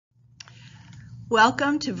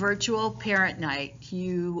Welcome to Virtual Parent Night.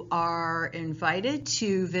 You are invited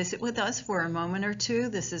to visit with us for a moment or two.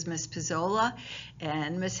 This is Ms. Pizzola,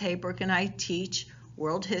 and Ms. Haybrook and I teach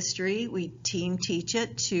world history. We team teach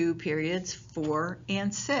it to periods 4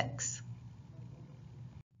 and 6.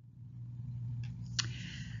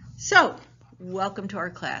 So, welcome to our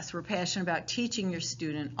class. We're passionate about teaching your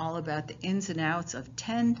student all about the ins and outs of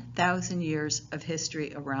 10,000 years of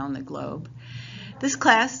history around the globe. This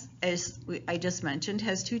class, as I just mentioned,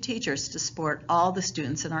 has 2 teachers to support all the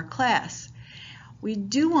students in our class. We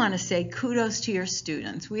do want to say kudos to your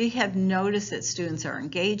students. We have noticed that students are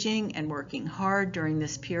engaging and working hard during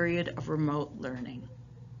this period of remote learning.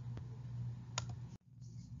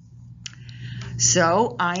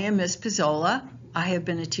 So, I am Ms. Pizzola. I have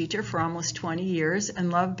been a teacher for almost 20 years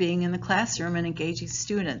and love being in the classroom and engaging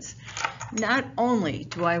students. Not only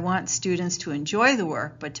do I want students to enjoy the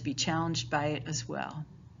work, but to be challenged by it as well.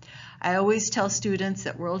 I always tell students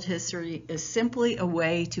that world history is simply a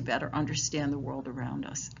way to better understand the world around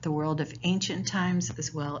us, the world of ancient times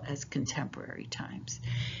as well as contemporary times.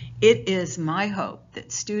 It is my hope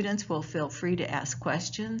that students will feel free to ask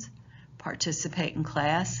questions, participate in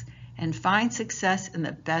class, and find success in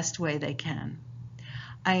the best way they can.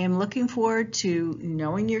 I am looking forward to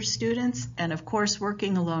knowing your students and, of course,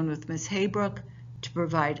 working along with Ms. Haybrook to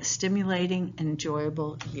provide a stimulating and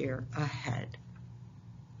enjoyable year ahead.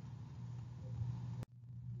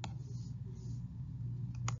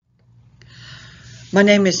 My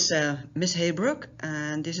name is Ms. Haybrook,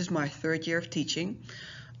 and this is my 3rd year of teaching.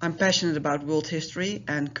 I'm passionate about world history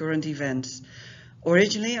and current events.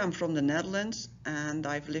 Originally, I'm from the Netherlands, and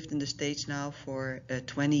I've lived in the States now for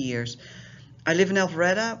 20 years. I live in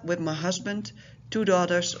Alpharetta with my husband, 2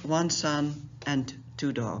 daughters, 1 son, and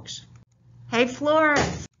 2 dogs. Hey,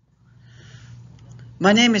 Florence.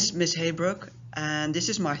 My name is Ms. Haybrook, and this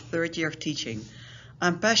is my 3rd year of teaching.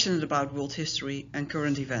 I'm passionate about world history and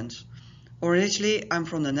current events. Originally, I'm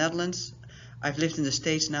from the Netherlands. I've lived in the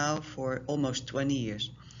States now for almost 20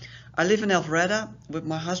 years. I live in Alpharetta with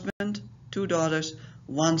my husband, 2 daughters,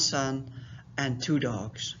 1 son, and 2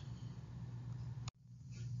 dogs.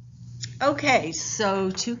 Okay,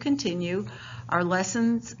 so to continue, our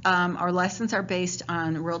lessons are based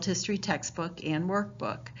on world history textbook and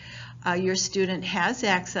workbook. Your student has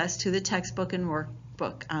access to the textbook and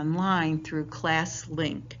workbook online through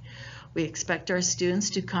ClassLink. We expect our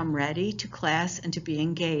students to come ready to class and to be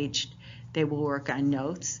engaged. They will work on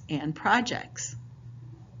notes and projects.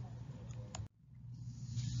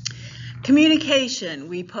 Communication.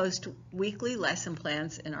 We post weekly lesson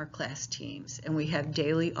plans in our class teams, and we have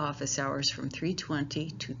daily office hours from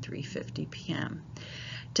 3:20 to 3:50 p.m.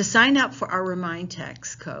 To sign up for our Remind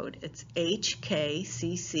Text code, it's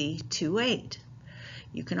HKCC28.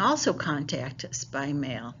 You can also contact us by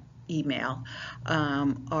email.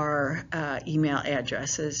 Our email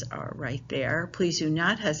addresses are right there. Please do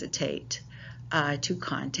not hesitate to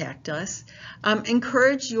contact us.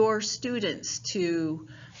 Encourage your students to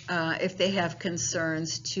if they have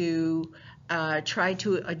concerns, to try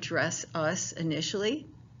to address us initially,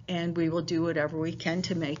 and we will do whatever we can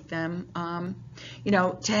to make them,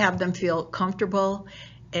 to have them feel comfortable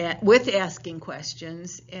with asking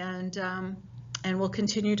questions, and we'll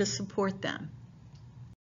continue to support them.